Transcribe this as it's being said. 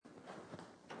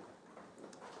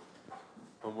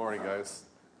Good morning, guys.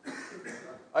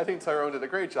 I think Tyrone did a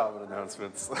great job in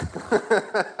announcements.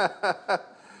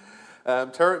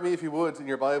 Turn with me, if you would, in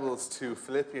your Bibles to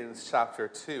Philippians chapter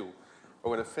 2.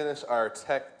 We're going to finish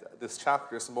this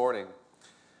chapter this morning.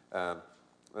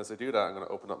 As I do that, I'm going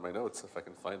to open up my notes if I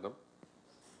can find them.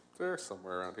 They're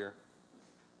somewhere around here.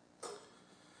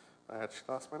 I actually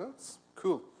lost my notes.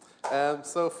 Cool.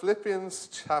 So Philippians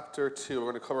chapter 2,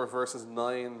 we're going to cover verses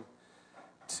 19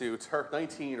 to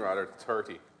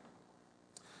 30.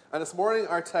 And this morning,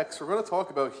 our text, we're going to talk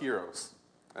about heroes.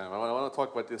 I want to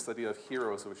talk about this idea of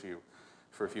heroes with you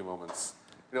for a few moments.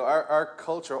 You know, our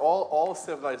culture, all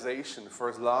civilization, for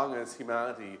as long as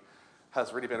humanity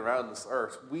has really been around this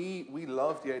earth, we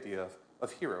love the idea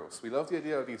of heroes. We love the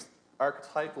idea of these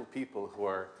archetypal people who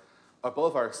are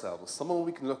above ourselves, someone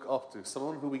we can look up to,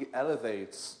 someone who we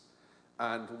elevate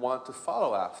and want to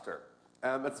follow after.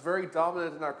 It's very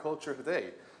dominant in our culture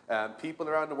today. People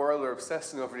around the world are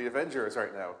obsessing over the Avengers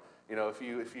right now. You know, if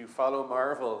you follow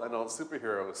Marvel and all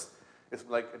superheroes, it's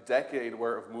like a decade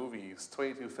worth of movies,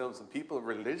 22 films, and people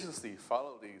religiously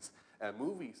follow these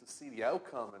movies to see the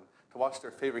outcome and to watch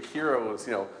their favorite heroes,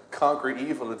 you know, conquer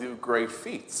evil and do great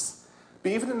feats.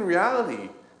 But even in reality,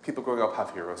 people growing up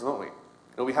have heroes, don't we? You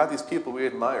know, we have these people we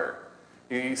admire.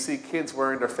 You see kids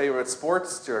wearing their favorite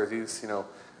sports jerseys, you know,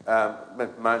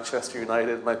 Manchester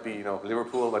United, might be, you know,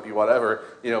 Liverpool, might be whatever,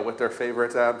 you know, with their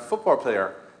favorite football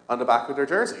player on the back of their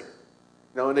jersey.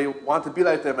 You know, and they want to be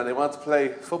like them, and they want to play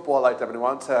football like them, and they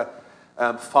want to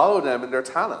follow them in their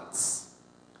talents.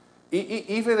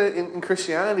 Even in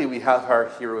Christianity, we have our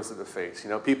heroes of the faith. You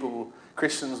know,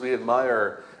 Christians we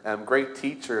admire, great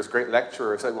teachers, great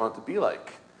lecturers that we want to be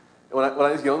like. When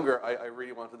I was younger, I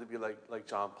really wanted to be like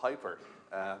John Piper.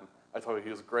 I thought he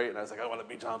was great, and I was like, I want to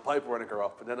be John Piper when I grow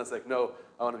up. And then it's like, no,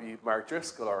 I want to be Mark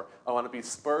Driscoll, or I want to be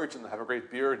Spurgeon, have a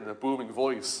great beard and a booming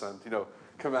voice, and, you know,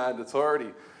 command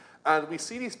authority. And we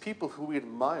see these people who we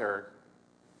admire,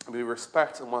 and we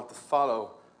respect and want to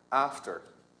follow after.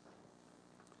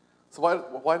 So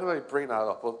why did I bring that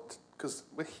up? Well, because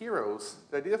with heroes,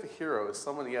 the idea of a hero is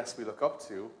someone, yes, we look up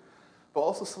to, but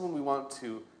also someone we want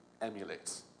to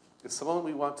emulate. It's someone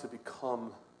we want to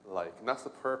become like. And that's the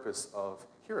purpose of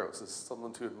heroes, is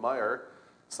someone to admire,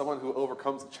 someone who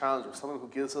overcomes a challenge, or someone who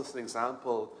gives us an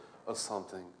example of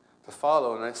something to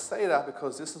follow. And I say that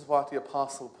because this is what the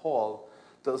Apostle Paul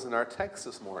does in our text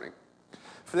this morning.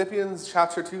 Philippians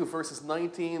chapter 2, verses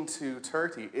 19 to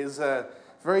 30 is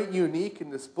very unique in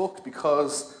this book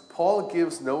because Paul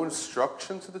gives no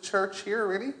instruction to the church here,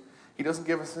 really. He doesn't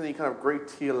give us any kind of great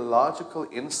theological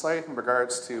insight in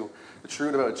regards to the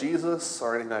truth about Jesus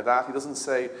or anything like that. He doesn't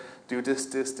say, do this,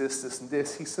 this, this, this, and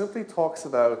this. He simply talks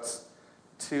about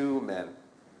two men,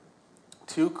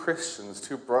 two Christians,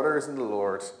 two brothers in the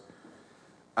Lord,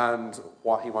 and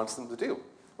what he wants them to do.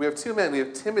 We have two men. We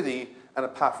have Timothy and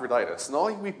Epaphroditus. And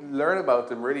all we learn about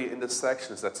them really in this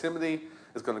section is that Timothy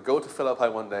is going to go to Philippi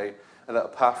one day, and that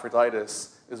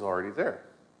Epaphroditus is already there.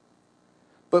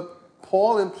 But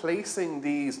Paul, in placing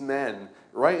these men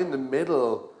right in the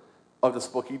middle of this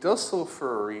book, he does so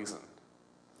for a reason.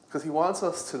 Because he wants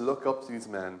us to look up to these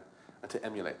men and to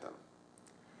emulate them.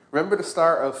 Remember the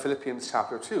start of Philippians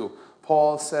chapter 2.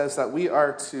 Paul says that we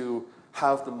are to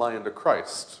have the mind of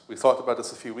Christ. We talked about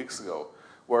this a few weeks ago,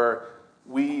 where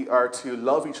we are to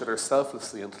love each other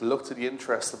selflessly and to look to the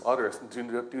interests of others and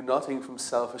to do nothing from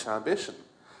selfish ambition.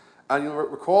 And you'll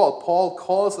recall, Paul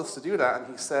calls us to do that,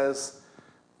 and he says,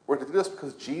 we're to do this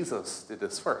because Jesus did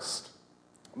this first.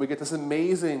 We get this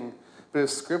amazing bit of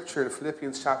scripture in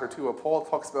Philippians chapter 2 where Paul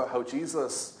talks about how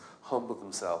Jesus humbled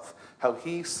himself, how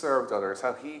he served others,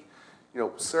 how he,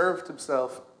 served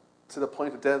himself to the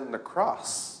point of death on the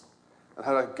cross, and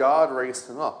how that God raised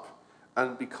him up.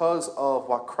 And because of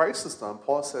what Christ has done,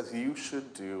 Paul says you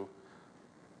should do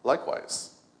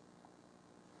likewise.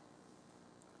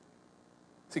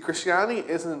 See, Christianity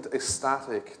isn't a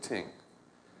static thing.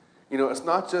 It's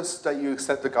not just that you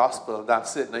accept the gospel and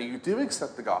that's it. Now, you do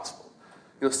accept the gospel.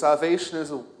 Salvation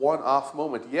is a one-off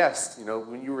moment. Yes,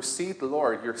 when you receive the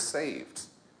Lord, you're saved.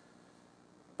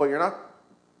 But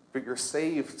you're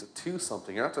saved to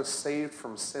something. You're not just saved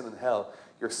from sin and hell.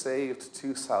 You're saved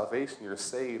to salvation. You're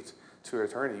saved to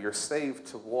eternity. You're saved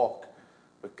to walk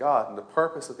with God. And the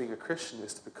purpose of being a Christian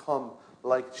is to become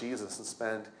like Jesus and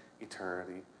spend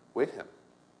eternity with him.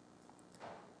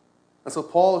 And so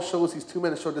Paul shows these two men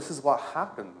to show this is what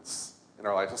happens in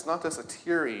our lives. It's not just a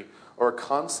theory or a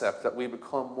concept that we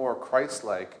become more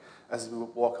Christ-like as we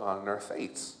walk on in our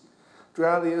faith. The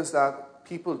reality is that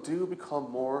people do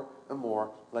become more and more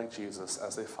like Jesus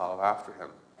as they follow after him.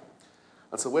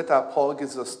 And so with that, Paul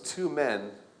gives us two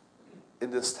men in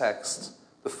this text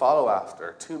to follow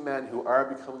after, two men who are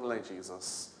becoming like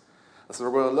Jesus. And so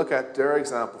we're going to look at their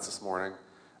examples this morning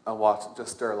and what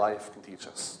just their life can teach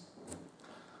us.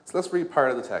 So let's read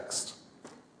part of the text.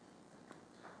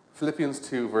 Philippians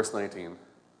 2, verse 19. It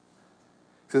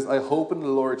says, I hope in the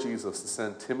Lord Jesus to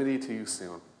send Timothy to you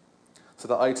soon, so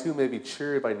that I too may be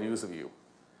cheered by news of you.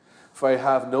 For I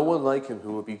have no one like him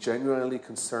who will be genuinely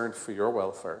concerned for your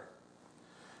welfare.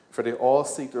 For they all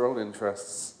seek their own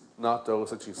interests, not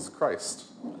those of Jesus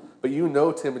Christ. But you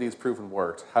know Timothy's proven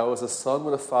word, how as a son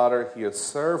with a father he has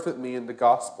served with me in the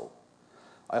gospel.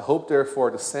 I hope therefore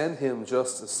to send him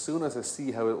just as soon as I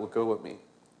see how it will go with me.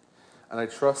 And I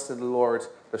trust in the Lord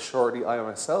that shortly I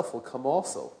myself will come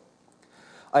also.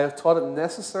 I have thought it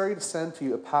necessary to send to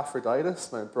you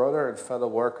Epaphroditus, my brother and fellow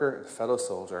worker and fellow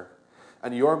soldier,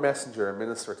 and your messenger and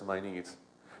minister to my need.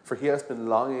 For he has been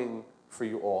longing for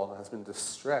you all and has been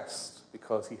distressed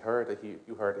because you heard that he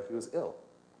was ill.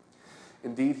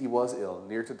 Indeed, he was ill,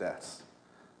 near to death.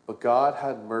 But God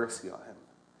had mercy on him,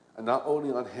 and not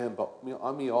only on him, but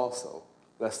on me also,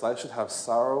 lest I should have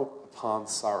sorrow upon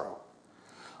sorrow.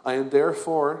 I am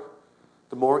therefore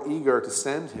the more eager to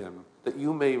send him, that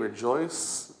you may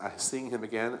rejoice at seeing him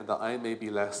again, and that I may be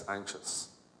less anxious.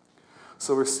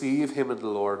 So receive him in the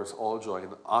Lord with all joy,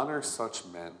 and honor such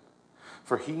men.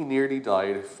 For he nearly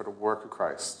died for the work of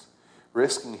Christ,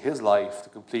 risking his life to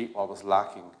complete what was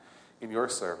lacking in your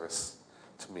service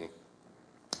to me.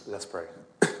 Let's pray.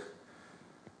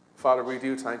 Father, we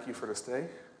do thank you for this day.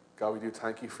 God, we do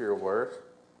thank you for your word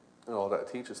and all that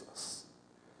it teaches us.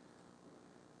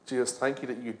 Jesus, thank you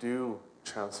that you do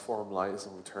transform lives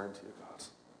when we turn to you, God.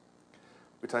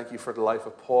 We thank you for the life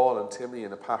of Paul and Timothy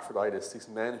and Epaphroditus, these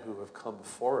men who have come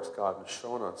before us, God, and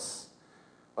shown us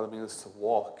what it means to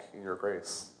walk in your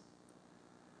grace.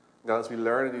 God, as we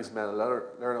learn of these men,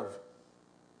 learn of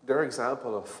their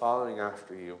example of following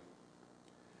after you,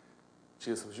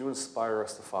 Jesus, would you inspire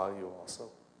us to follow you also?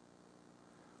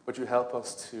 Would you help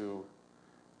us to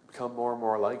become more and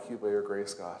more like you by your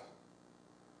grace, God?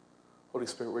 Holy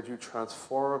Spirit, would you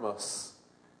transform us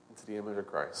into the image of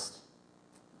Christ?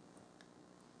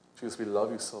 Jesus, we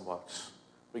love you so much.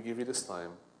 We give you this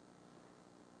time.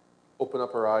 Open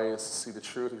up our eyes to see the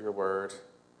truth of your word.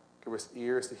 Give us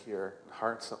ears to hear and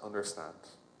hearts to understand.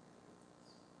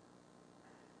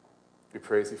 We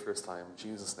praise you for this time. In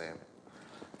Jesus' name,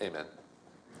 amen.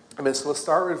 Amen. So let's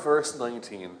start with verse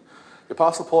 19. The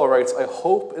Apostle Paul writes, I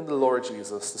hope in the Lord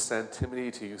Jesus to send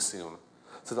Timothy to you soon,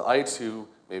 so that I too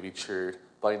may be cheered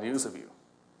by news of you.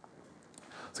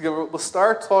 So again, we'll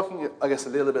start talking, I guess, a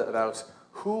little bit about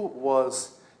who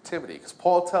was Timothy, because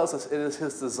Paul tells us it is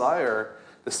his desire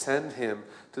to send him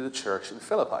to the church in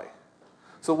Philippi.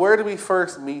 So where do we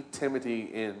first meet Timothy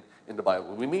in the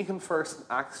Bible? We meet him first in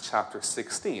Acts chapter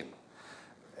 16.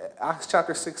 Acts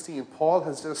chapter 16, Paul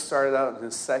has just started out in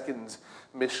his second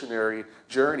missionary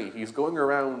journey. He's going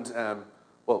around,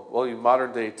 in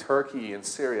modern-day Turkey and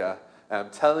Syria,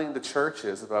 telling the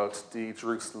churches about the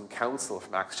Jerusalem Council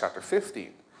from Acts chapter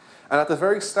 15. And at the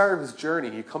very start of his journey,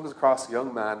 he comes across a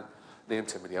young man named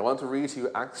Timothy. I want to read to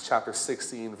you Acts chapter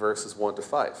 16, verses 1 to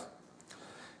 5.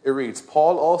 It reads,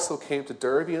 Paul also came to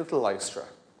Derbe and to Lystra.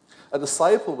 A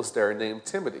disciple was there named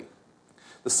Timothy,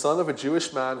 the son of a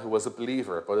Jewish man who was a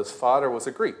believer, but his father was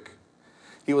a Greek.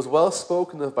 He was well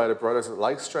spoken of by the brothers at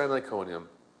Lystra and Iconium.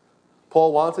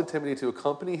 Paul wanted Timothy to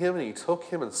accompany him, and he took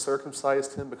him and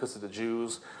circumcised him because of the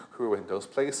Jews who were in those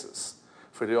places,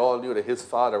 for they all knew that his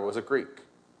father was a Greek.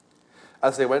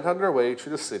 As they went on their way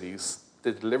through the cities,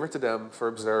 they delivered to them for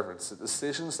observance the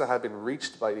decisions that had been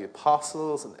reached by the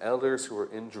apostles and elders who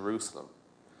were in Jerusalem.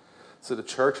 So the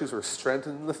churches were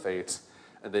strengthened in the faith,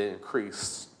 and they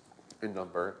increased in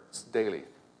number daily.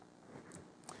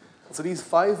 So these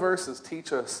 5 verses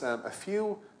teach us a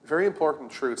few very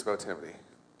important truths about Timothy.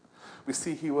 We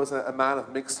see he was a man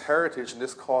of mixed heritage, and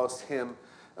this caused him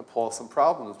and Paul some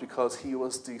problems because he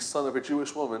was the son of a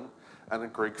Jewish woman and a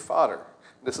Greek father.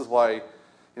 And this is why,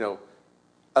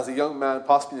 as a young man,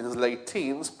 possibly in his late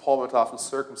teens, Paul went off and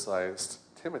circumcised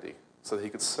Timothy so that he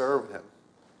could serve him.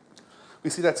 We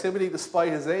see that Timothy,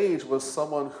 despite his age, was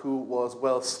someone who was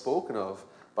well spoken of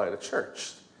by the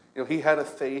church. He had a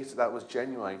faith that was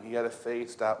genuine. He had a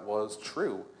faith that was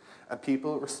true. And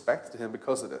people respected him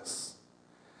because of this.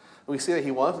 And we see that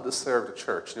he wanted to serve the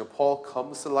church. Paul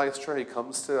comes to Lystra, he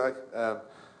comes to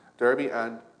Derbe,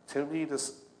 and Timothy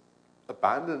just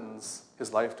abandons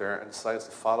his life there and decides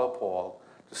to follow Paul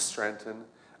to strengthen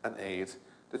and aid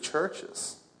the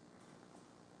churches.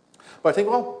 But I think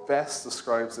what best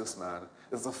describes this man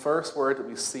is the first word that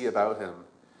we see about him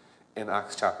in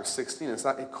Acts chapter 16 is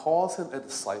that it calls him a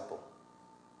disciple.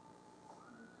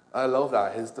 I love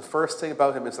that. The first thing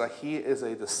about him is that he is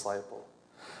a disciple.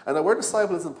 And the word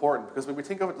disciple is important because when we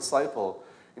think of a disciple,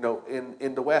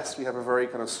 in the West, we have a very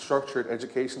kind of structured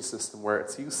education system where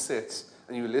it's you sit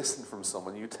and you listen from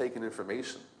someone, you take in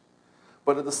information.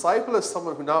 But a disciple is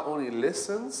someone who not only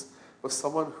listens, but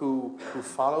someone who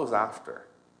follows after.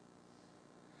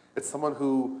 It's someone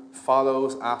who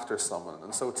follows after someone.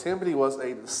 And so Timothy was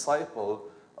a disciple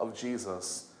of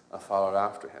Jesus and followed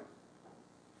after him.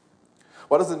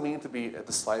 What does it mean to be a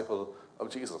disciple of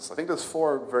Jesus? I think there's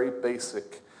 4 very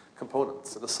basic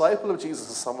components. A disciple of Jesus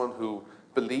is someone who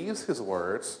believes his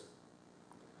words,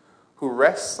 who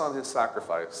rests on his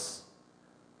sacrifice,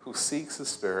 who seeks his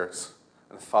spirit,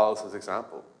 and follows his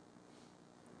example.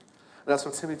 And that's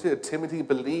what Timothy did. Timothy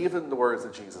believed in the words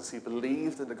of Jesus. He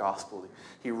believed in the gospel.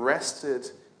 He rested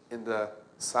in the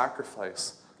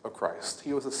sacrifice of Christ.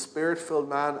 He was a spirit-filled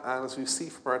man, and as we see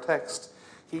from our text,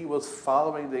 he was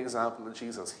following the example of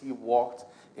Jesus. He walked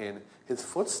in his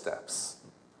footsteps.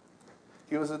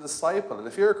 He was a disciple. And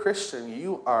if you're a Christian,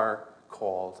 you are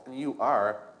called, and you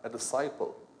are a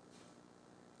disciple.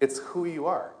 It's who you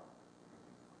are.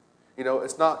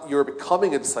 It's not you're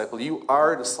becoming a disciple. You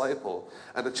are a disciple.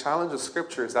 And the challenge of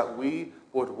Scripture is that we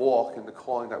would walk in the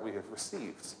calling that we have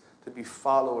received, to be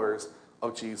followers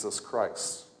of Jesus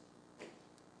Christ.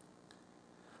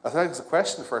 I think it's a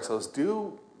question for ourselves.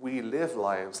 Do we live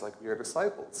lives like we are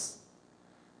disciples?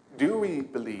 Do we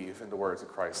believe in the words of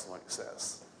Christ and what he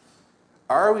says?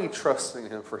 Are we trusting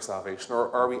him for salvation,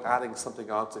 or are we adding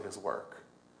something onto his work?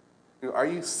 Are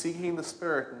you seeking the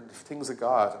Spirit and the things of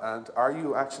God, and are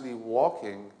you actually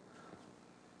walking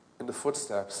in the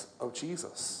footsteps of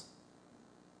Jesus?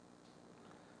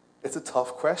 It's a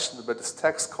tough question, but this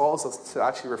text calls us to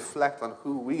actually reflect on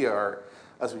who we are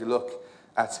as we look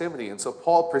at Timothy. And so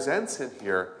Paul presents him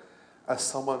here as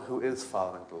someone who is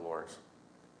following the Lord,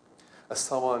 as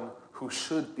someone who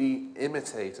should be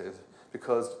imitated,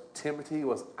 because Timothy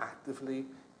was actively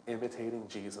imitating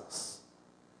Jesus.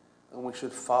 And we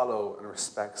should follow and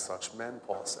respect such men,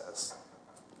 Paul says.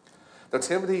 Now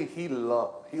Timothy, he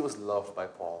was loved by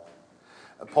Paul.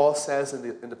 And Paul says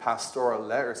in the pastoral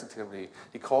letters to Timothy,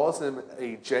 he calls him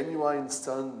a genuine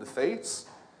son in the faith,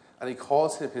 and he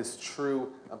calls him his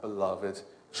true and beloved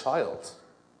child.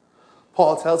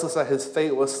 Paul tells us that his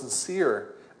faith was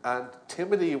sincere, and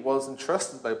Timothy was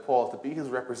entrusted by Paul to be his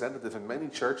representative in many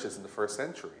churches in the first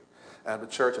century. The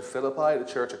church of Philippi, the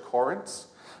church of Corinth.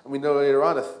 And we know later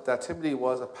on that Timothy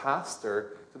was a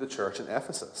pastor to the church in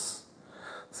Ephesus.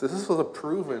 So this was a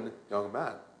proven young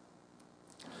man.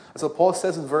 And so Paul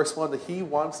says in verse 1 that he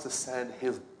wants to send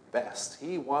his best.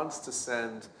 He wants to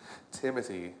send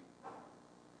Timothy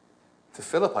to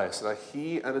Philippi so that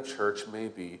he and the church may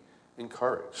be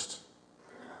encouraged.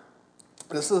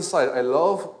 And this is a side. I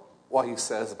love what he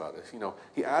says about it.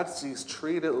 He adds these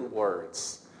 3 little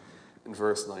words in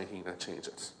verse 19 that change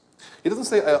it. He doesn't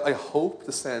say, I hope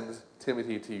to send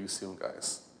Timothy to you soon,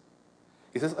 guys.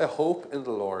 He says, I hope in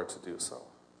the Lord to do so.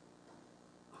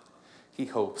 He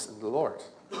hopes in the Lord.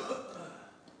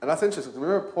 And that's interesting.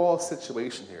 Remember Paul's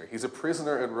situation here. He's a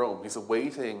prisoner in Rome. He's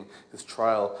awaiting his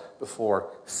trial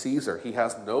before Caesar. He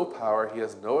has no power. He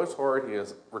has no authority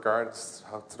as regards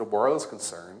how the world is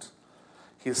concerned.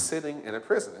 He's sitting in a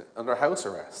prison under house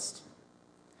arrest.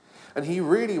 And he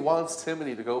really wants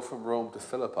Timothy to go from Rome to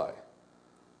Philippi.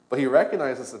 But he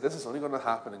recognizes that this is only going to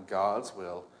happen in God's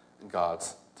will and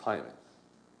God's timing.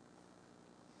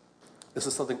 This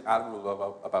is something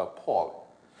admirable about Paul.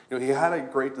 He had a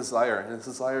great desire, and his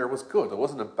desire was good. It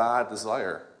wasn't a bad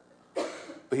desire.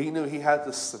 But he knew he had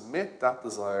to submit that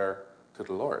desire to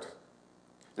the Lord.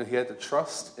 He had to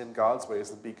trust in God's ways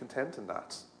and be content in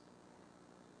that.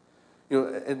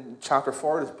 In chapter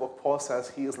 4 of this book, Paul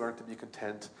says he has learned to be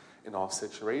content in all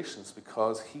situations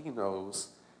because he knows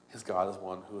his God is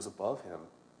one who is above him,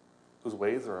 whose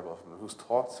ways are above him, whose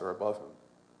thoughts are above him.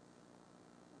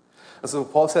 And so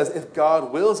Paul says, if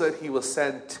God wills it, he will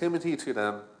send Timothy to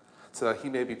them so that he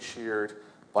may be cheered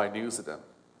by news of them.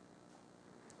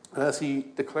 And as he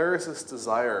declares this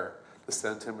desire to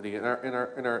send Timothy, in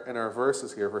our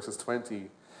verses here, verses 20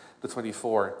 to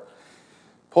 24,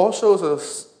 Paul shows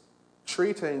us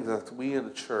 3 things that we in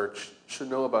the church should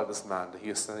know about this man that he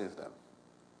is sending to them.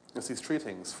 It's these 3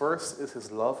 things. First is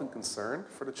his love and concern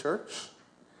for the church.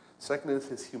 Second is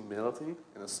his humility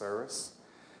in his service.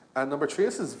 And number 3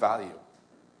 is his value.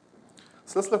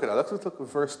 So let's look at that. Let's look at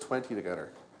verse 20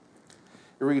 together.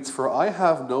 It reads, "For I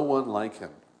have no one like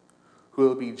him who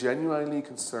will be genuinely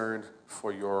concerned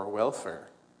for your welfare.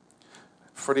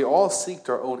 For they all seek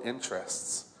their own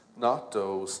interests, not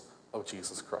those of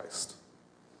Jesus Christ."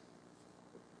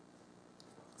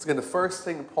 So again, the first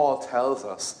thing Paul tells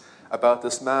us about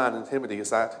this man in Timothy is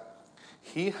that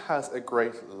he has a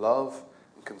great love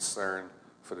and concern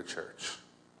for the church.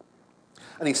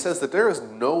 And he says that there is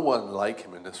no one like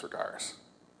him in this regard.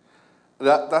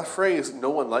 That phrase,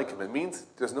 no one like him, it means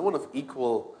there's no one of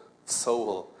equal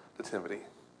soul to Timothy.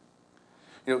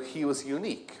 He was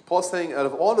unique. Paul's saying out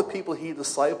of all the people he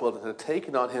discipled and had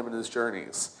taken on him in his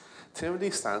journeys, Timothy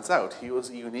stands out. He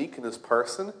was unique in his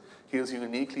person. He was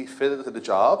uniquely fitted to the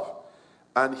job.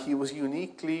 And he was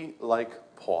uniquely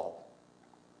like Paul.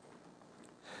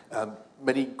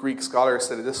 Many Greek scholars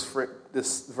say that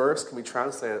this verse can be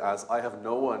translated as, I have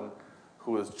no one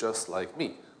who is just like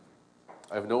me.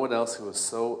 I have no one else who is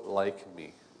so like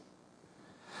me.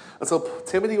 And so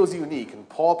Timothy was unique, and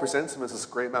Paul presents him as this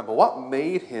great man. But what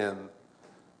made him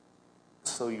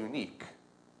so unique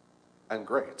and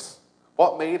great?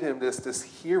 What made him this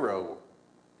hero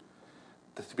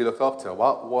to be looked up to?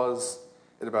 What was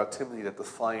it about Timothy that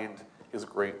defined his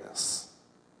greatness?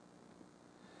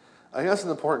 I think that's an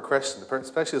important question,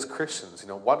 especially as Christians.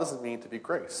 What does it mean to be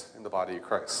great in the body of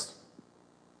Christ?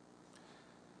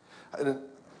 And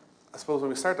I suppose when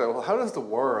we start that, well, how does the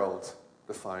world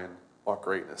define what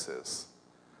greatness is?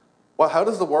 Well, how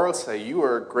does the world say you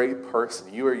are a great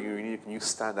person, you are unique, and you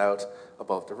stand out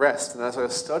above the rest? And as I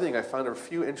was studying, I found a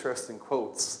few interesting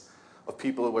quotes of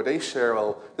people where they share,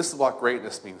 well, this is what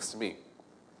greatness means to me.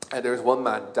 And there's one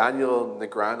man, Daniel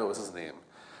Negreanu is his name.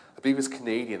 I believe he's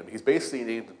Canadian. He's basically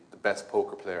named the best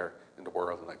poker player in the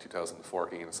world in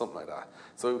 2014 or something like that.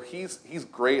 So he's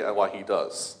great at what he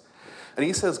does. And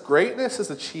he says, greatness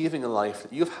is achieving a life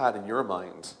that you've had in your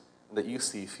mind and that you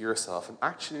see for yourself and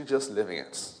actually just living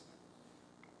it.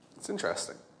 It's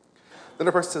interesting.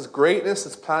 Another person says, greatness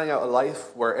is planning out a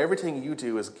life where everything you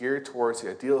do is geared towards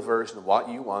the ideal version of what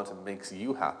you want and makes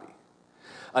you happy.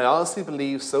 I honestly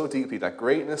believe so deeply that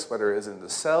greatness, whether it is in the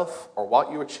self or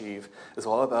what you achieve, is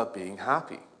all about being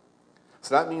happy.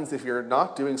 So that means if you're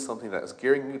not doing something that is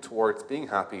gearing you towards being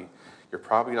happy, you're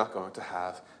probably not going to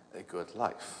have a good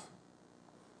life.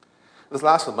 This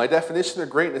last one, my definition of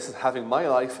greatness is having my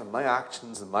life and my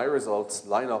actions and my results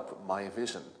line up with my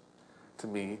vision. To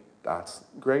me, that's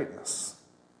greatness.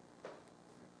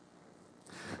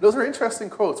 Those are interesting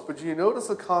quotes, but do you notice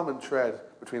a common thread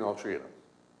between all three of them?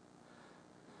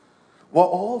 What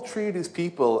all three of these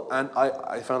people, and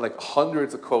I found like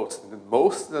hundreds of quotes, and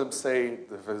most of them say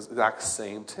the exact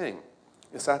same thing,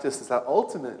 is that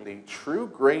ultimately true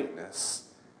greatness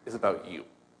is about you.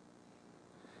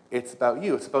 It's about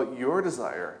you. It's about your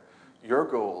desire, your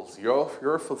goals,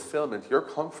 your fulfillment, your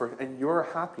comfort, and your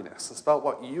happiness. It's about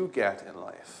what you get in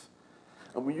life.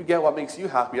 And when you get what makes you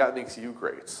happy, that makes you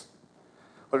great.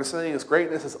 What they're saying is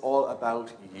greatness is all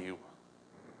about you.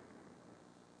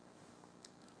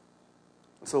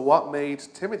 So what made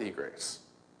Timothy great?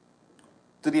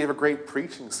 Did he have a great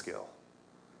preaching skill?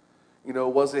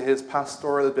 Was it his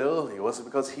pastoral ability? Was it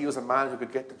because he was a man who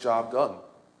could get the job done?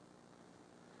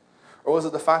 Or was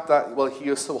it the fact that, well, he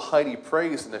is so highly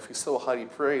praised, and if he's so highly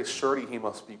praised, surely he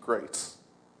must be great?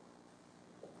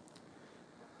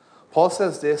 Paul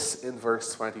says this in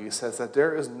verse 20. He says that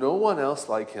there is no one else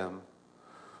like him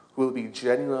who will be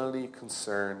genuinely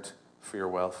concerned for your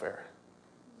welfare.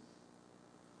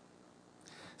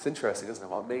 It's interesting, isn't it?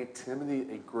 What made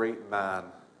Timothy a great man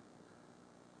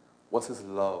was his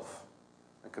love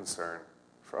and concern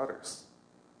for others.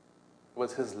 It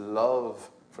was his love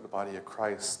for the body of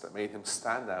Christ that made him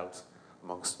stand out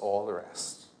amongst all the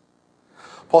rest.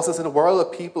 Paul says, in a world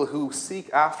of people who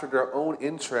seek after their own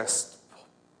interests,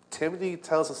 Paul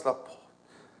tells us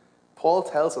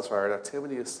that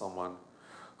Timothy is someone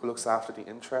who looks after the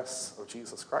interests of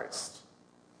Jesus Christ,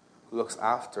 who looks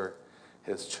after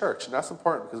his church. And that's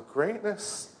important because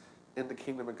greatness in the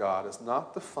kingdom of God is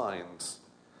not defined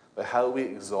by how we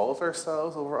exalt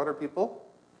ourselves over other people,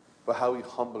 but how we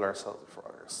humble ourselves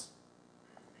before others.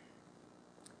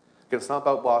 Again, it's not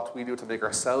about what we do to make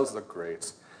ourselves look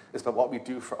great. It's about what we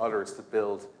do for others to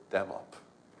build them up.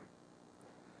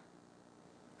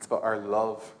 It's about our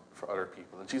love for other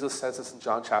people. And Jesus says this in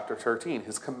John chapter 13.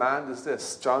 His command is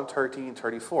this, John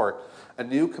 13:34. A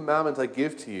new commandment I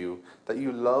give to you, that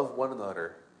you love one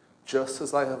another. Just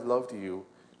as I have loved you,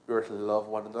 you are to love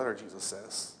one another, Jesus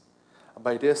says. And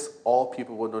by this, all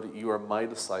people will know that you are my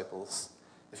disciples,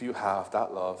 if you have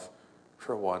that love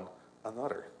for one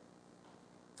another.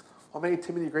 What made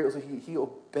Timothy great was that he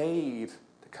obeyed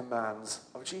the commands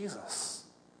of Jesus.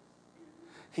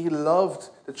 He loved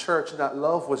the church, and that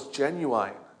love was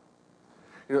genuine.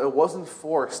 It wasn't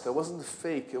forced. It wasn't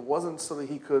fake. It wasn't so that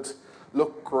he could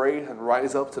look great and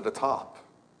rise up to the top.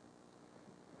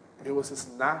 It was this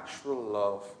natural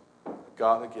love that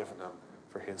God had given him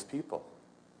for his people.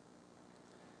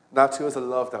 And that too is a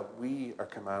love that we are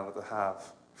commanded to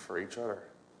have for each other.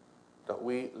 That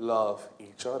we love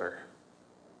each other.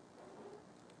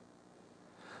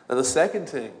 And the second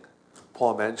thing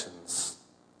Paul mentions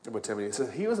about Timothy is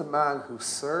that he was a man who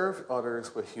served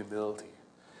others with humility.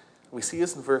 We see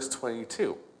this in verse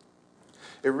 22.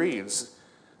 It reads,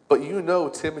 "But you know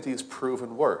Timothy's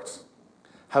proven worth,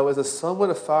 how as a son with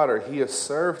a father he has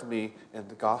served me in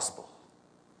the gospel."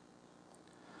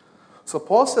 So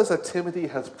Paul says that Timothy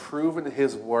has proven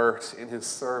his worth in his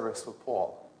service with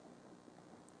Paul.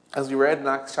 As we read in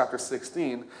Acts chapter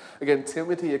 16, again,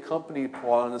 Timothy accompanied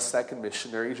Paul on his second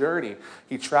missionary journey.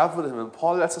 He traveled with him, and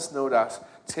Paul lets us know that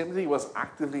Timothy was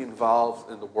actively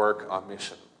involved in the work on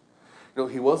mission.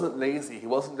 He wasn't lazy. He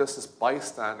wasn't just this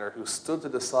bystander who stood to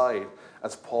the side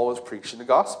as Paul was preaching the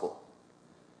gospel.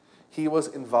 He was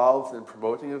involved in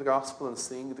promoting the gospel and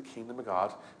seeing the kingdom of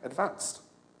God advanced.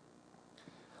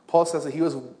 Paul says that he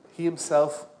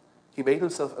made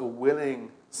himself a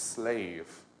willing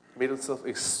slave. He made himself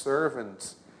a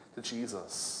servant to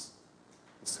Jesus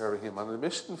and serving him on the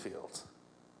mission field.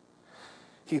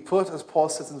 He put, as Paul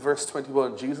says in verse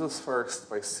 21, Jesus first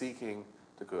by seeking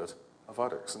the good of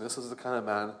others. And this is the kind of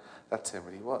man that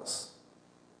Timothy was.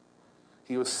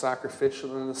 He was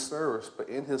sacrificial in his service, but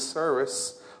in his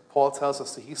service, Paul tells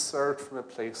us that he served from a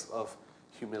place of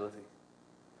humility.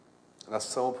 And that's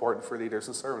so important for leaders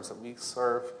and servants, that we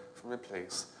serve from a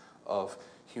place of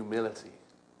humility.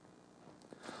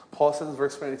 Paul says in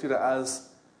verse 22 that as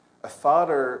a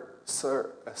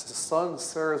son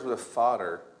serves with a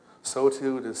father, so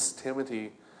too does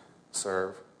Timothy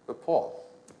serve with Paul.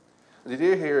 And the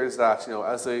idea here is that,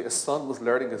 as a son was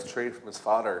learning his trade from his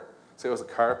father, say he was a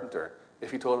carpenter,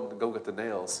 if he told him to go get the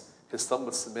nails, his son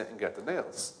would submit and get the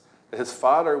nails. His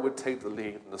father would take the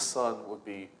lead, and the son would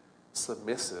be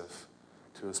submissive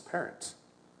to his parent.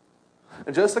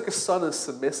 And just like a son is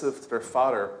submissive to their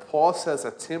father, Paul says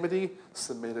that Timothy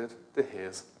submitted to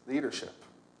his leadership.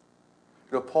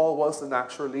 Paul was the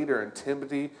natural leader, and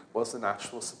Timothy was the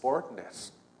natural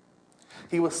subordinate.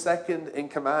 He was second in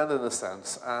command in a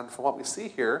sense, and from what we see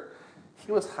here,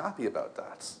 he was happy about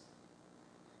that.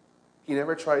 He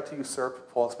never tried to usurp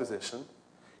Paul's position.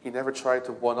 He never tried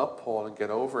to one-up Paul and get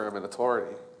over him in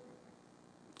authority.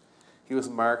 He was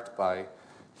marked by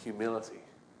humility.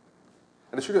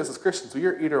 And the truth is, as Christians, we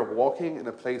are either walking in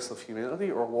a place of humility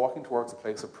or walking towards a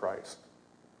place of pride.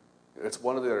 It's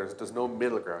one or the other. There's no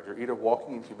middle ground. You're either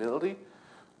walking in humility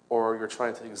or you're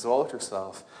trying to exalt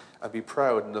yourself and be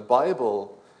proud. And the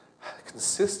Bible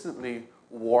consistently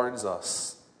warns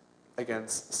us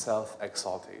against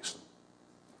self-exaltation.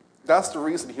 That's the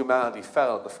reason humanity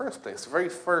fell in the first place. The very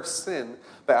first sin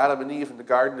by Adam and Eve in the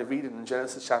Garden of Eden in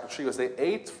Genesis chapter 3 was they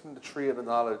ate from the tree of the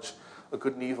knowledge of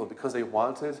good and evil because they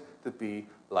wanted to be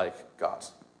like God.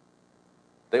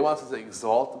 They wanted to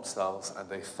exalt themselves, and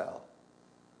they fell.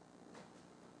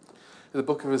 In the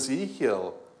book of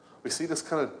Ezekiel, we see this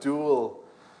kind of dual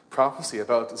prophecy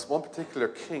about this one particular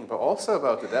king, but also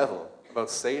about the devil, about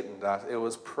Satan, that it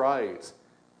was pride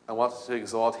and wanted to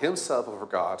exalt himself over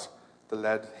God that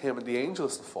led him and the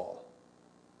angels to fall.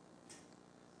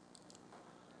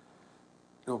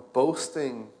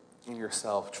 Boasting in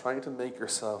yourself, trying to make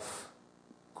yourself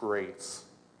great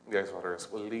in the eyes of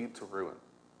others, will lead to ruin.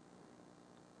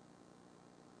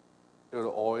 It will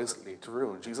always lead to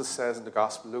ruin. Jesus says in the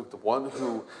Gospel of Luke, the one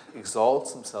who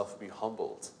exalts himself will be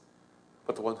humbled,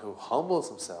 but the one who humbles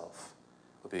himself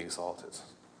will be exalted.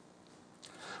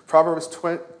 Proverbs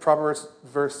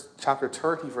chapter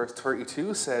 30, verse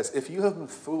 32 says, if you have been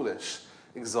foolish,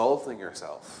 exalting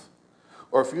yourself,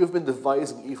 or if you have been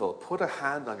devising evil, put a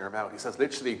hand on your mouth. He says,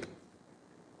 literally,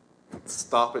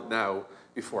 stop it now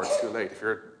before it's too late. If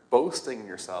you're boasting in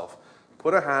yourself,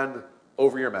 put a hand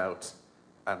over your mouth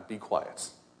and be quiet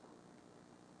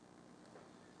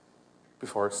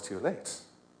before it's too late.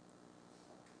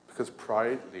 Because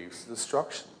pride leads to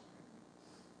destruction.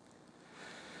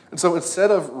 And so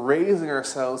instead of raising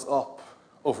ourselves up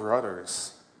over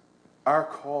others, our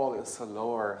call is to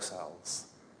lower ourselves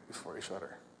before each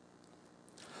other.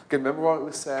 Again, remember what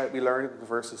we learned in the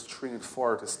verses 3 and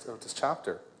 4 of this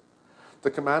chapter.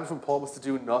 The command from Paul was to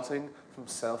do nothing from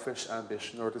selfish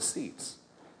ambition or deceit,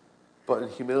 but in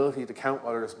humility to count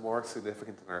others more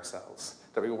significant than ourselves.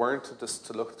 That we weren't just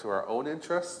to look to our own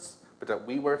interests, but that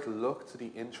we were to look to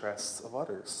the interests of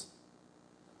others.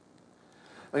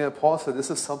 Again, Paul said this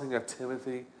is something that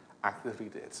Timothy actively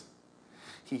did.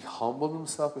 He humbled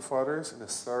himself before others in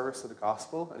his service to the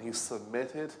gospel, and he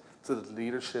submitted to the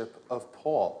leadership of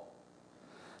Paul.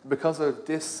 And because of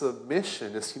this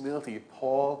submission, this humility,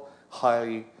 Paul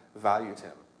highly valued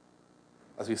him.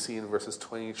 as we see in verses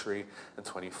 23 and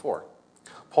 24.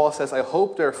 Paul says, I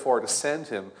hope, therefore, to send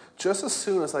him just as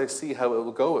soon as I see how it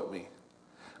will go with me.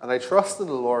 And I trust in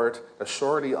the Lord that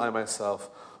surely I myself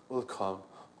will come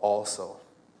also.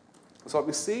 So what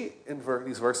we see in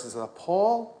these verses is that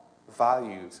Paul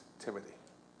valued Timothy.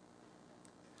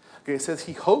 Okay, it says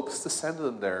he hopes to send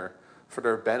them there for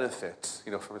their benefit,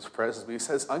 from his presence. But he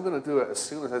says, I'm going to do it as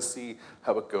soon as I see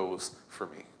how it goes for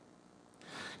me.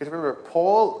 You have to remember,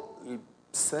 Paul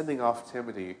sending off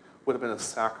Timothy would have been a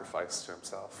sacrifice to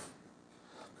himself.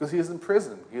 Because he is in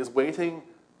prison. He is waiting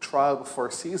trial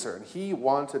before Caesar, and he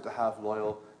wanted to have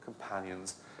loyal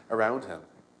companions around him.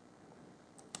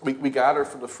 We gather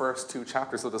from the first 2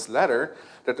 chapters of this letter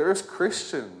that there's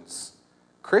Christians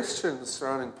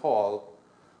surrounding Paul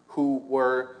who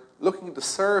were looking to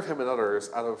serve him and others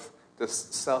out of this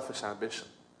selfish ambition.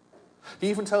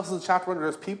 He even tells us in chapter 1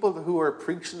 there's people who are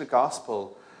preaching the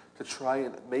gospel to try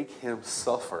and make him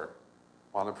suffer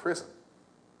while in prison.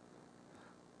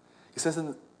 He says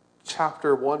in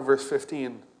chapter 1, verse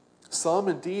 15, some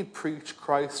indeed preach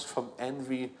Christ from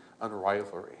envy and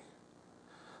rivalry.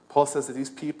 Paul says that these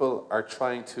people are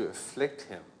trying to afflict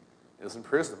him in his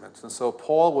imprisonment. And so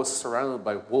Paul was surrounded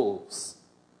by wolves.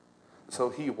 So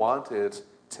he wanted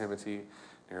Timothy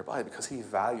nearby because he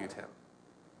valued him.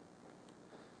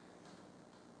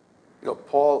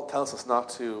 Paul tells us not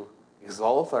to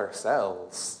exalt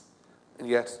ourselves, and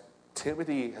yet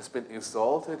Timothy has been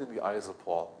exalted in the eyes of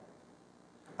Paul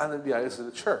and in the eyes of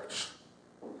the church.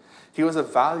 He was a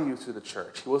value to the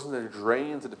church. He wasn't a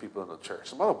drain to the people in the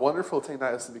church. And what a wonderful thing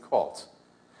that is to be called.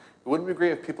 It wouldn't be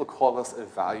great if people called us a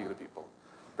value to people.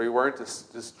 But we weren't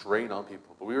this drain on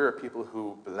people. But we were people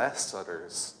who blessed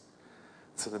others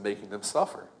instead of making them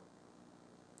suffer.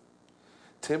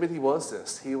 Timothy was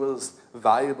this. He was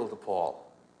valuable to Paul.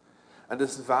 And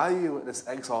this value and this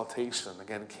exaltation,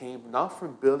 again, came not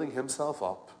from building himself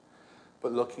up,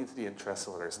 but looking to the interests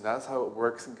of others. And that's how it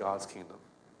works in God's kingdom.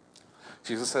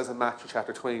 Jesus says in Matthew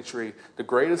chapter 23, the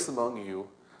greatest among you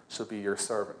shall be your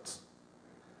servant.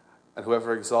 And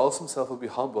whoever exalts himself will be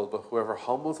humbled, but whoever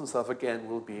humbles himself again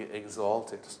will be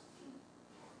exalted.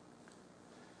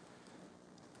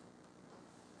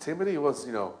 Timothy was,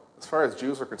 as far as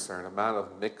Jews were concerned, a man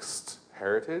of mixed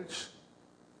heritage.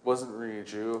 Wasn't really a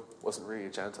Jew, wasn't really a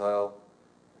Gentile.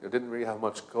 Didn't really have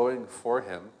much going for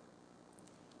him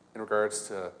in regards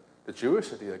to the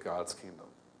Jewish idea of God's kingdom.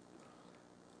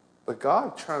 But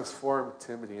God transformed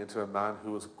Timothy into a man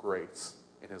who was great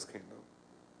in his kingdom.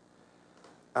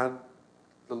 And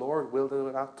the Lord will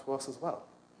do that to us as well.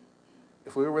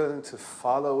 If we're willing to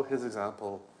follow his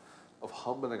example of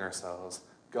humbling ourselves,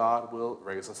 God will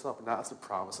raise us up. And that's the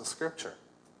promise of Scripture.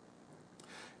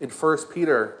 In 1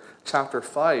 Peter chapter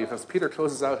 5, as Peter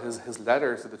closes out his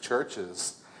letter to the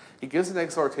churches, he gives an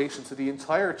exhortation to the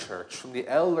entire church, from the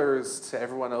elders to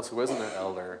everyone else who isn't an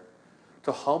elder,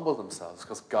 to humble themselves,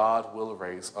 because God will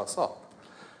raise us up.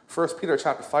 1 Peter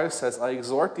chapter 5 says, I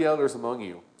exhort the elders among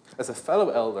you, as a fellow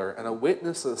elder and a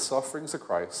witness of the sufferings of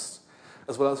Christ,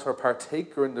 as well as for a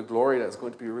partaker in the glory that is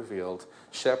going to be revealed,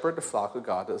 shepherd the flock of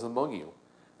God that is among you,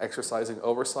 exercising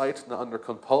oversight, not under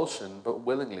compulsion, but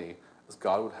willingly, as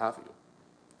God would have you.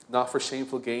 Not for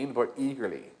shameful gain, but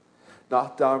eagerly.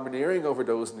 Not domineering over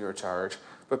those in your charge,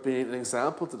 but being an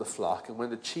example to the flock. And when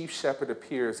the chief shepherd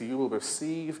appears, you will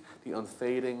receive the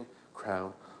unfading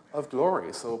crown of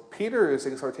glory. So Peter's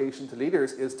exhortation to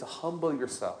leaders is to humble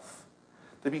yourself,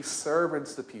 to be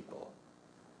servants to people,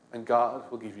 and God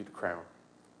will give you the crown.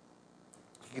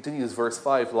 He continues, verse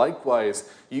 5, likewise,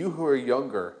 you who are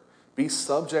younger, be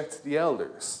subject to the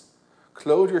elders.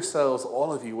 Clothe yourselves,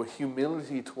 all of you, with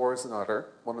humility towards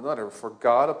one another, for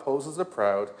God opposes the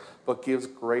proud, but gives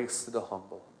grace to the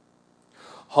humble.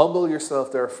 Humble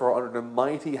yourself, therefore, under the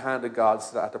mighty hand of God,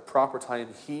 so that at the proper time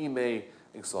he may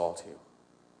exalt you,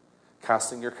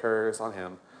 casting your cares on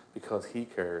him, because he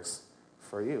cares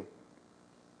for you.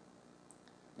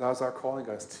 That is our calling,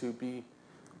 guys, to be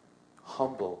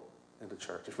humble in the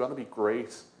church. If you want to be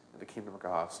great in the kingdom of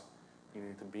God, you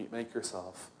need to make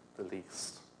yourself the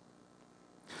least.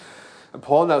 And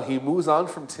Paul now, he moves on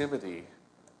from Timothy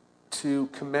to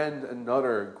commend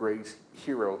another great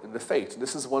hero in the faith. And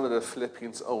this is one of the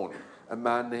Philippians' own, a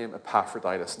man named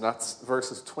Epaphroditus. And that's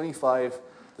verses 25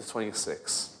 to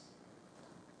 26.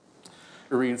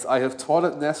 It reads, I have thought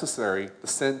it necessary to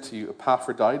send to you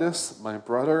Epaphroditus, my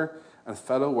brother and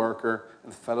fellow worker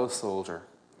and fellow soldier,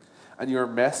 and your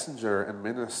messenger and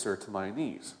minister to my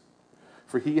need.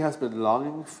 For he has been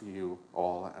longing for you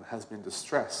all and has been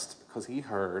distressed because you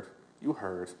heard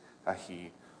that he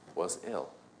was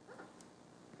ill.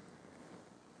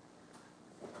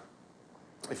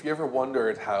 If you ever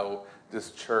wondered how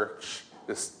this church,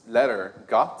 this letter,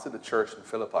 got to the church in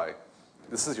Philippi,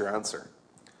 this is your answer.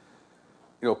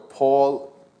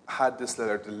 Paul had this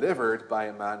letter delivered by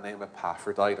a man named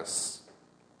Epaphroditus.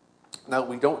 Now,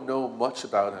 we don't know much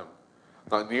about him,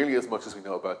 not nearly as much as we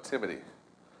know about Timothy.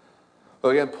 But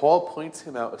again, Paul points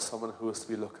him out as someone who is to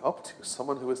be looked up to,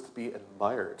 someone who is to be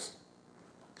admired.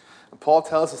 And Paul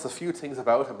tells us a few things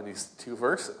about him in these 2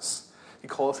 verses. He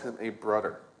calls him a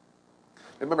brother.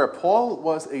 Remember, Paul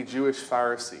was a Jewish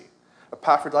Pharisee.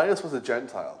 Epaphroditus was a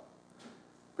Gentile.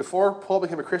 Before Paul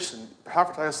became a Christian,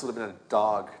 Epaphroditus would have been a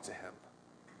dog to him.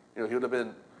 He would have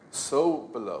been so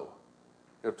below.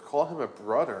 To call him a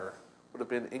brother would have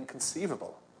been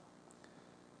inconceivable.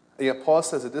 And yet Paul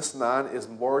says that this man is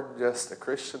more than just a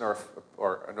Christian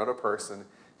or another person.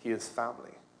 He is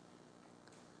family.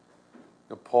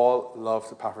 Paul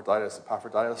loved Epaphroditus.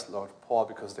 Epaphroditus loved Paul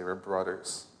because they were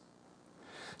brothers.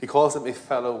 He calls him a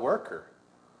fellow worker.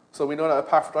 So we know that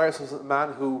Epaphroditus was a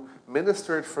man who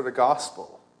ministered for the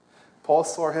gospel. Paul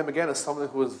saw him again as someone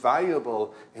who was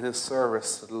valuable in his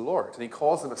service to the Lord. And he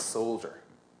calls him a soldier.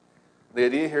 The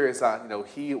idea here is that,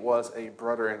 he was a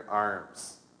brother in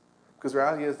arms. Because the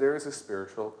reality is there is a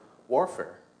spiritual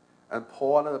warfare. And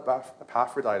Paul and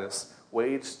Epaphroditus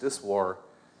waged this war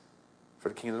for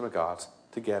the kingdom of God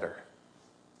together.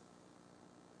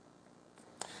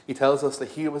 He tells us that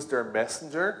he was their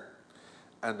messenger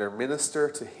and their minister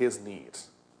to his need.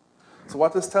 So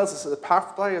what this tells us is that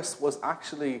Epaphroditus was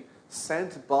actually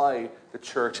sent by the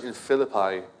church in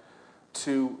Philippi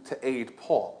to aid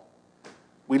Paul.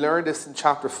 We learned this in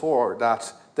chapter 4,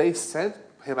 that they sent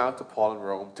him out to Paul in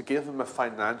Rome to give him a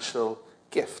financial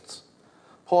gift.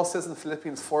 Paul says in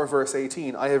Philippians 4 verse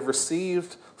 18, I have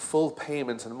received full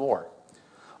payment and more.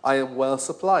 I am well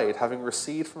supplied, having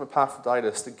received from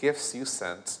Epaphroditus the gifts you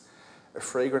sent, a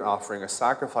fragrant offering, a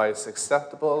sacrifice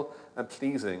acceptable and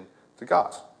pleasing to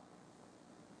God.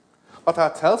 What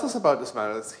that tells us about this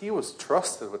man is he was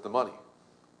trusted with the money.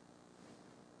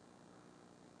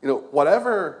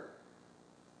 Whatever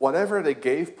they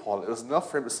gave Paul, it was enough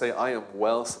for him to say, I am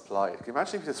well supplied. Can you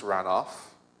imagine if he just ran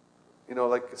off?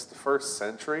 It's the first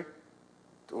century.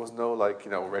 There was no,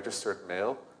 registered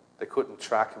mail. They couldn't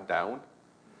track him down.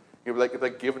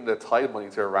 Like giving the tithe money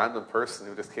to a random person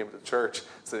who just came to church,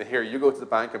 saying, here, you go to the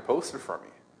bank and post it for me.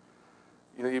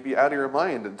 You'd be out of your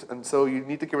mind. And so you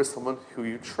need to give it to someone who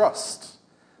you trust.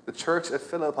 The church at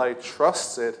Philippi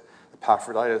trusted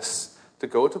Epaphroditus to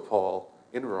go to Paul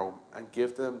in Rome and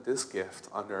give them this gift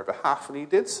on their behalf, and he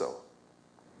did so.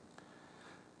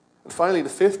 And finally, the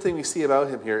 5th thing we see about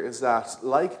him here is that,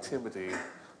 like Timothy,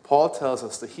 Paul tells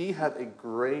us that he had a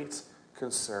great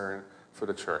concern for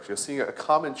the church. You'll see a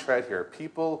common thread here.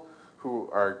 People who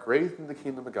are great in the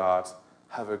kingdom of God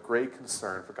have a great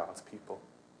concern for God's people.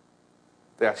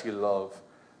 They actually love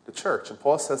the church. And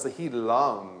Paul says that he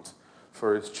longed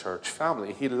for his church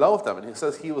family. He loved them, and he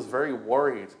says he was very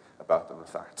worried about them, in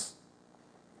fact.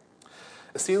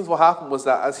 It seems what happened was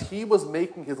that as he was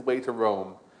making his way to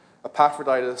Rome,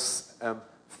 Epaphroditus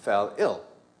fell ill.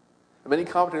 And many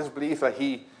commentators believe that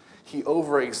he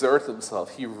overexerted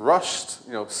himself. He rushed,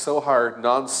 so hard,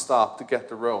 non-stop to get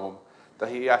to Rome that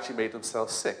he actually made himself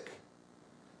sick.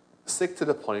 Sick to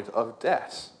the point of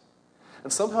death.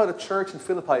 And somehow the church in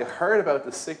Philippi heard about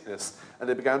this sickness and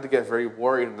they began to get very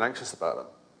worried and anxious about him.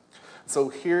 So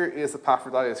here is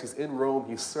Epaphroditus. He's in Rome.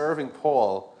 He's serving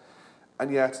Paul.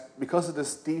 And yet, because of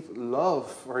this deep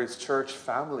love for his church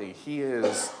family,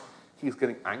 he's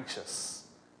getting anxious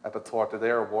at the thought that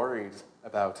they are worried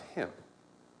about him.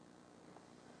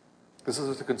 This is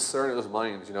just a concern in his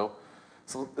mind,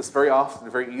 So it's very often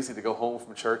very easy to go home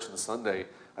from church on Sunday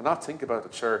and not think about the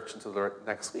church until the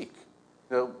next week.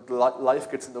 Life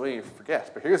gets in the way and you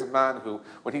forget. But here's a man who,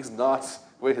 when he's not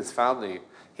with his family,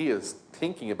 he is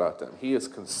thinking about them. He is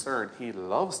concerned. He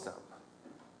loves them.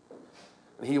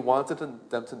 And he wanted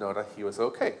them to know that he was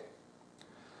okay.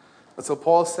 And so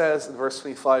Paul says in verse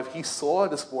 25, he saw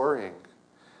this worrying,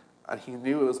 and he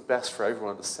knew it was best for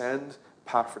everyone to send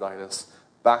Epaphroditus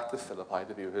back to Philippi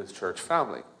to be with his church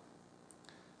family.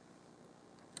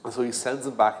 And so he sends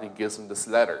him back and he gives him this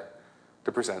letter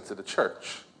to present to the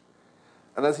church.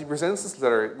 And as he presents this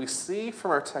letter, we see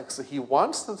from our text that he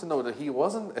wants them to know that he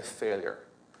wasn't a failure.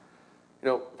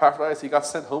 Epaphroditus, he got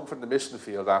sent home from the mission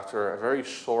field after a very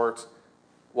short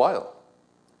while.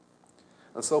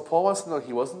 And so Paul wants to know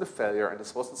he wasn't a failure and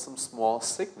this wasn't some small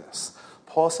sickness.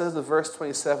 Paul says in verse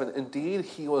 27, indeed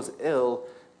he was ill,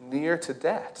 near to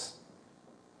death.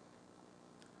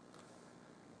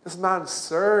 This man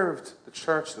served the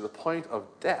church to the point of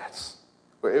death,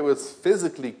 where it was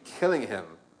physically killing him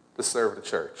to serve the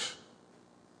church.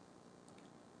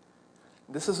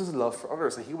 This is his love for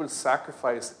others, and he would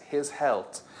sacrifice his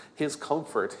health, his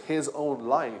comfort, his own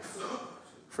life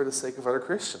for the sake of other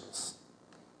Christians.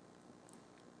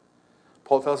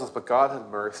 Paul tells us, but God had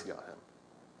mercy on him,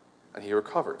 and he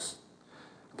recovered.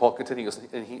 And Paul continues,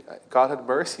 and God had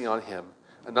mercy on him,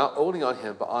 and not only on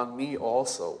him, but on me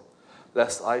also,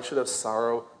 lest I should have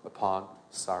sorrow upon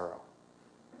sorrow.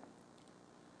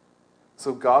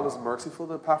 So God was merciful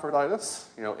to Epaphroditus.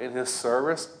 In his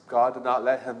service, God did not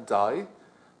let him die,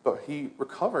 but he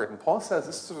recovered. And Paul says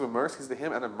this is a mercy to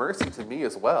him and a mercy to me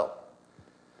as well.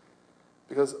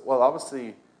 Because,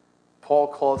 obviously, Paul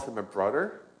calls him a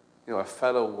brother, a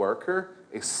fellow worker,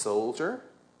 a soldier.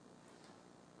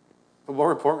 But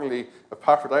more importantly,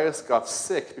 Epaphroditus got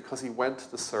sick because he went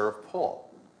to serve Paul.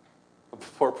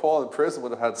 Poor Paul in prison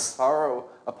would have had sorrow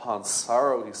upon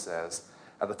sorrow, he says,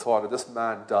 at the thought of this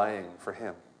man dying for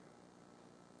him.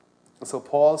 And so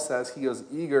Paul says he is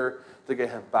eager to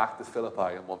get him back to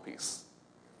Philippi in one piece.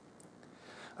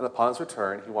 And upon his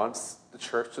return, he wants the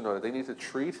church to know that they need to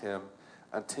treat him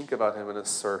and think about him in a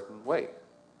certain way.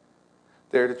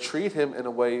 They're to treat him in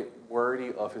a way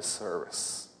worthy of his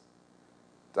service.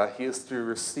 That he is to be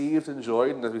received,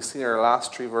 enjoyed, and as we see in our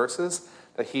last 3 verses,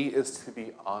 that he is to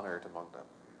be honored among them.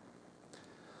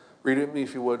 Read with me,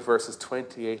 if you would, verses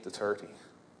 28 to 30. It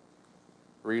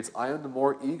reads, I am the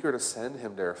more eager to send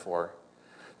him, therefore,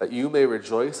 that you may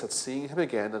rejoice at seeing him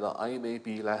again, and that I may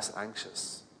be less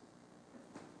anxious.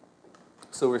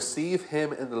 So receive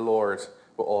him in the Lord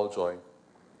with all joy,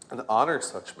 and honor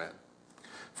such men.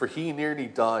 For he nearly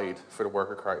died for the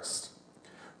work of Christ,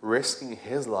 risking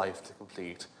his life to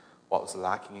complete what was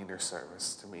lacking in your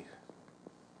service to me.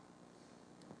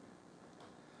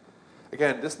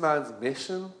 Again, this man's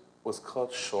mission was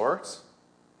cut short,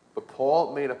 but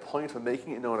Paul made a point of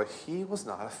making it known that he was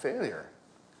not a failure,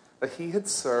 that he had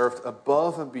served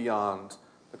above and beyond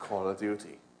the call of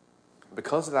duty.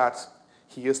 Because of that,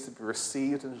 he is to be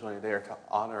received and joined there to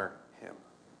honor him.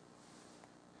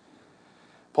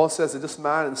 Paul says that this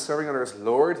man, in serving others,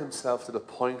 lowered himself to the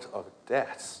point of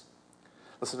death.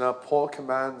 And so now Paul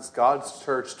commands God's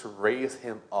church to raise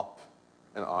him up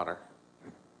in honor.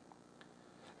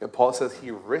 And Paul says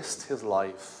he risked his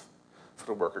life for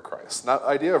the work of Christ. Now, the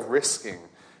idea of risking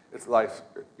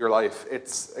your life,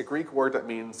 it's a Greek word that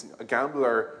means a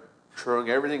gambler throwing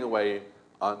everything away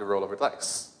on the roll of a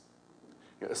dice.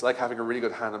 It's like having a really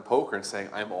good hand in poker and saying,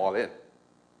 I'm all in.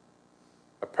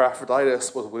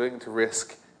 Epaphroditus was willing to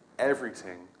risk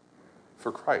everything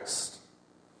for Christ.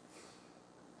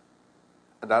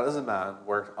 And that is a man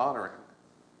worth honoring,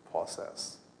 Paul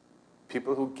says.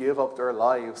 People who give up their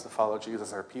lives to follow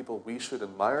Jesus are people we should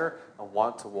admire and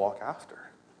want to walk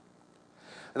after.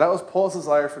 And that was Paul's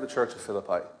desire for the church of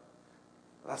Philippi.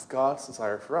 That's God's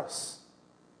desire for us.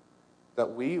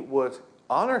 That we would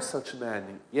honor such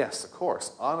men, yes, of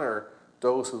course, honor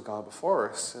those who've gone before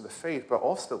us in the faith, but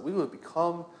also that we would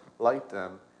become like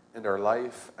them in their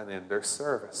life and in their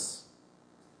service.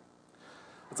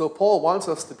 And so Paul wants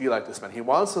us to be like this man. He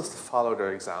wants us to follow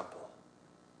their example.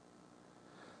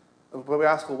 But we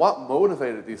ask, well, what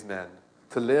motivated these men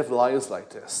to live lives like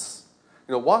this?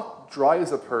 What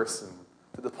drives a person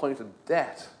to the point of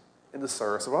death in the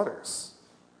service of others?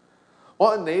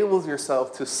 What enables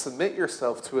yourself to submit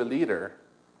yourself to a leader,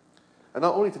 and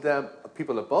not only to them,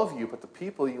 people above you, but the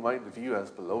people you might view as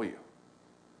below you?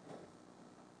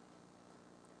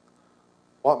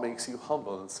 What makes you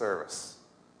humble in service?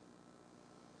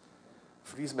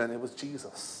 For these men, it was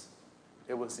Jesus.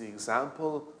 It was the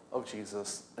example of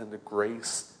Jesus and the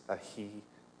grace that he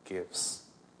gives.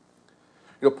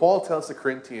 Paul tells the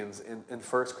Corinthians in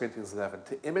 1 Corinthians 11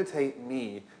 to imitate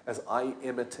me as I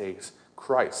imitate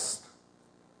Christ.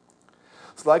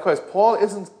 So likewise, Paul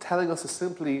isn't telling us to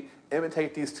simply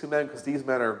imitate these 2 men because these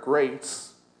men are great,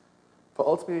 but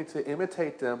ultimately to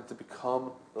imitate them to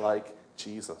become like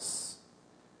Jesus.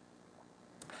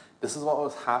 This is what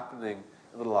was happening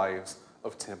in the lives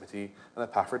of Timothy and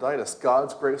Epaphroditus.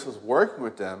 God's grace was working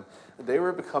with them, and they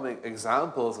were becoming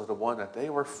examples of the one that they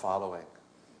were following.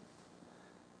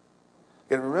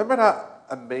 Again, remember that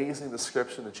amazing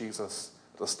description of Jesus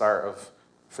at the start of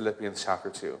Philippians chapter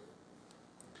 2.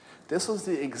 This was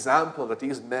the example that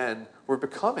these men were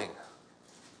becoming.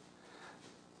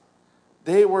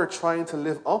 They were trying to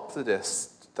live up to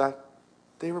this, that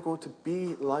they were going to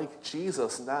be like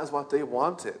Jesus, and that is what they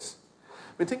wanted.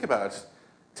 I mean, think about it.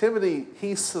 Timothy,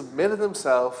 he submitted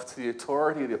himself to the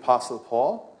authority of the Apostle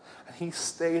Paul, and he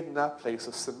stayed in that place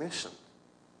of submission.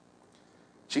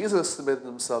 Jesus submitted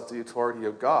himself to the authority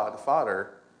of God, the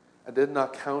Father, and did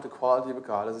not count equality with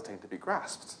God as a thing to be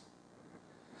grasped.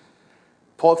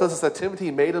 Paul tells us that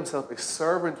Timothy made himself a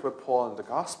servant with Paul in the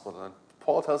gospel, and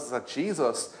Paul tells us that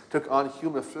Jesus took on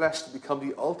human flesh to become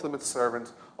the ultimate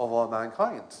servant of all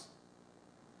mankind.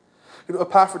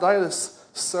 Epaphroditus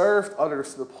served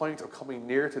others to the point of coming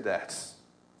near to death.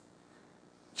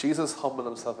 Jesus humbled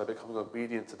himself by becoming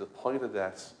obedient to the point of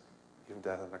death, even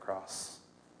death on the cross.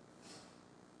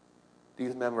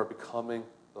 These men were becoming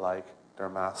like their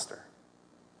master.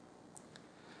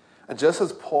 And just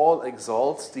as Paul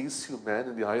exalts these two men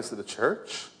in the eyes of the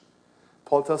church,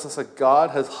 Paul tells us that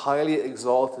God has highly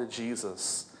exalted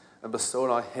Jesus and bestowed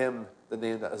on him the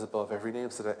name that is above every name,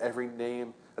 so that every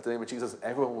name, at the name of Jesus,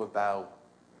 everyone would bow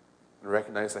and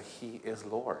recognize that he is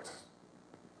Lord.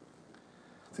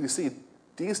 So you see,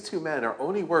 these two men are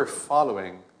only worth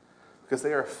following because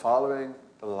they are following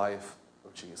the life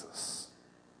of Jesus.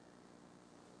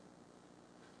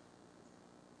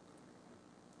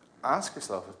 Ask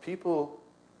yourself, if people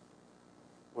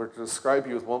were to describe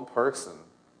you as one person,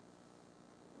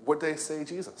 would they say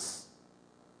Jesus?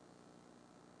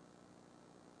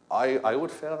 I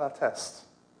would fail that test.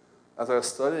 As I was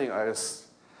studying, I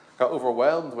got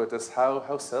overwhelmed with this,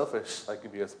 how selfish I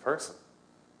could be as a person.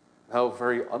 And how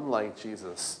very unlike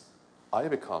Jesus I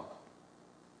become.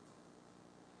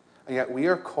 And yet we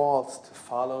are called to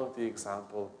follow the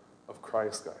example of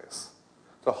Christ, guys.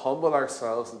 To humble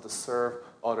ourselves and to serve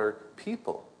other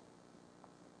people.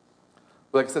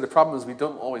 But like I said, the problem is we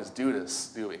don't always do this,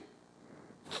 do we?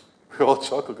 We all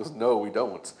chuckle because no, we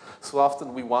don't. So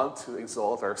often we want to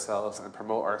exalt ourselves and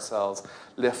promote ourselves,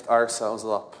 lift ourselves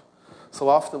up. So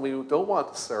often we don't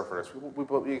want to serve others,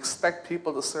 but we expect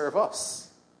people to serve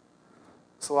us.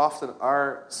 So often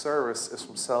our service is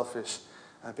from selfish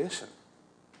ambition.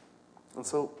 And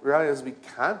so the reality is we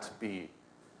can't be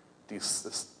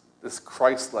this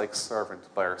Christ-like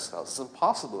servant by ourselves. It's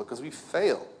impossible because we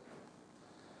fail.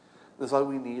 This is why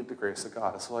we need the grace of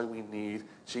God. This is why we need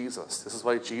Jesus. This is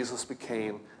why Jesus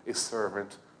became a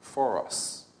servant for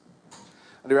us.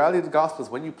 And the reality of the gospel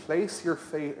is when you place your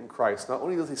faith in Christ, not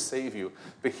only does he save you,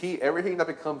 but everything that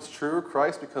becomes true of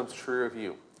Christ becomes true of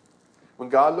you. When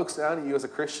God looks down at you as a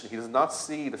Christian, he does not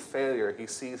see the failure, he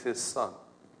sees his son.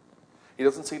 He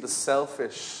doesn't see the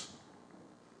selfish,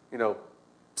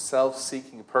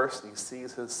 self-seeking person. He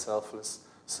sees his selfless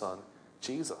son,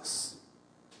 Jesus.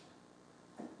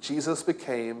 Jesus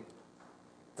became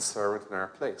the servant in our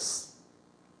place.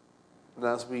 And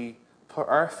as we put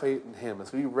our faith in him,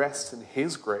 as we rest in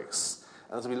his grace,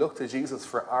 and as we look to Jesus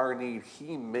for our need,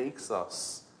 he makes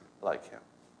us like him.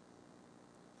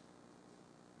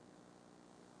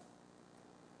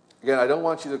 Again, I don't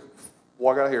want you to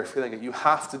walk out of here feeling that you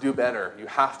have to do better, you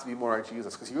have to be more like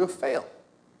Jesus, because you will fail.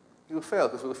 You will fail,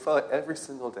 because we will fail every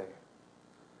single day.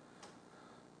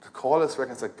 The call us to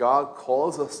recognize that God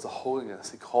calls us to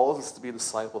holiness. He calls us to be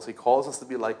disciples. He calls us to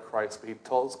be like Christ. But he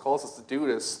calls us to do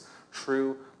this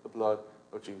through the blood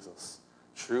of Jesus,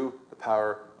 through the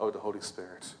power of the Holy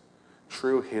Spirit,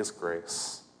 through his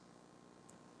grace.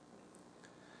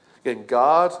 Again,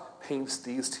 God paints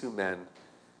these two men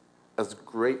as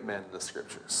great men in the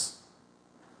scriptures.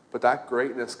 But that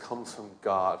greatness comes from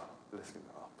God lifting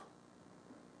them up.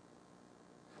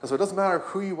 And so it doesn't matter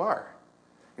who you are.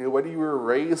 Whether you were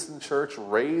raised in church,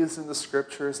 raised in the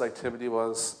scriptures like Timothy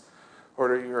was, or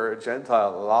whether you're a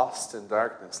Gentile lost in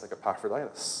darkness like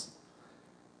Epaphroditus,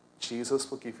 Jesus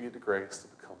will give you the grace to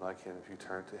become like him if you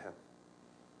turn to him.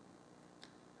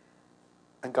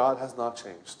 And God has not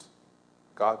changed.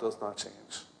 God does not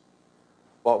change.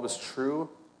 What was true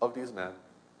of these men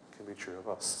can be true of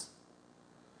us.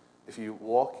 If you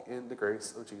walk in the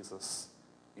grace of Jesus,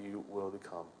 you will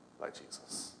become like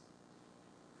Jesus.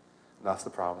 And that's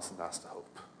the promise and that's the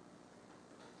hope.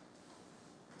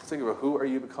 Think about, who are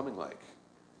you becoming like?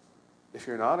 If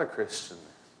you're not a Christian,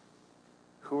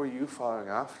 who are you following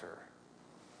after?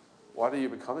 What are you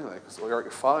becoming like? Because what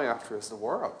you're following after is the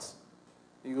world.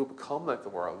 You will become like the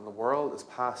world, and the world is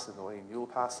passing away, and you will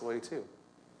pass away too.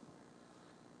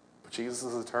 But Jesus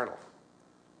is eternal.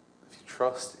 If you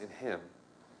trust in him,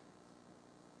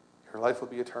 your life will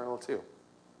be eternal too.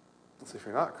 And so if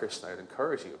you're not a Christian, I'd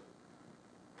encourage you,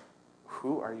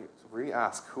 who are you? Really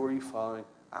ask, who are you following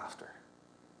after?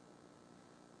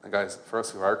 And guys, for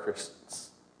us who are Christians,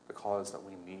 the call is that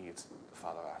we need to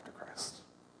follow after Christ.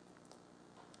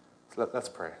 So let's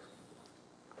pray.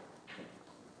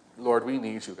 Lord, we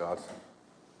need you, God.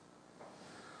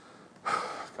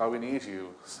 God, we need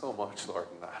you so much, Lord,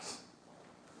 in that.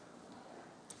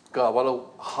 God, what a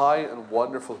high and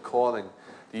wonderful calling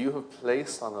that you have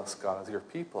placed on us, God, as your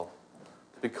people,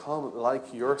 to become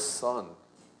like your Son.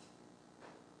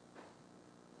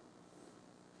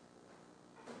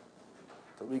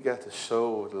 That we get to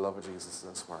show the love of Jesus in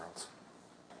this world.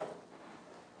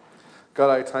 God,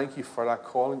 I thank you for that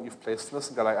calling you've placed in us.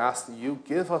 And God, I ask that you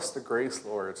give us the grace,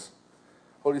 Lord.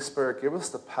 Holy Spirit, give us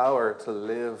the power to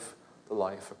live the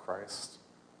life of Christ.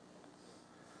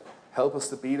 Help us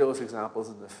to be those examples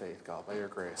in the faith, God, by your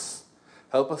grace.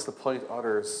 Help us to point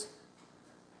others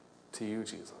to you,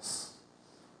 Jesus.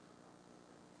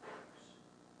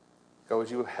 God,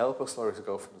 would you help us, Lord, to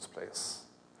go from this place?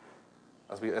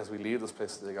 As we leave this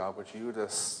place today, God, would you,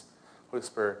 this Holy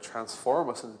Spirit, transform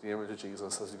us into the image of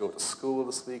Jesus as we go to school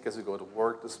this week, as we go to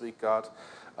work this week, God,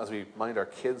 as we mind our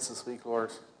kids this week,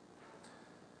 Lord.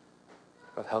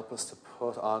 God, help us to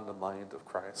put on the mind of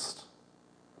Christ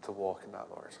and to walk in that,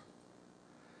 Lord.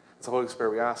 And so, Holy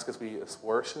Spirit, we ask as we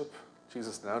worship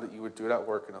Jesus now that you would do that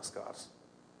work in us, God.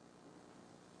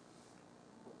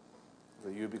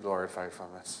 That you would be glorified from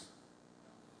it.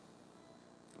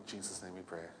 In Jesus' name we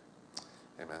pray.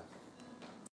 Amen.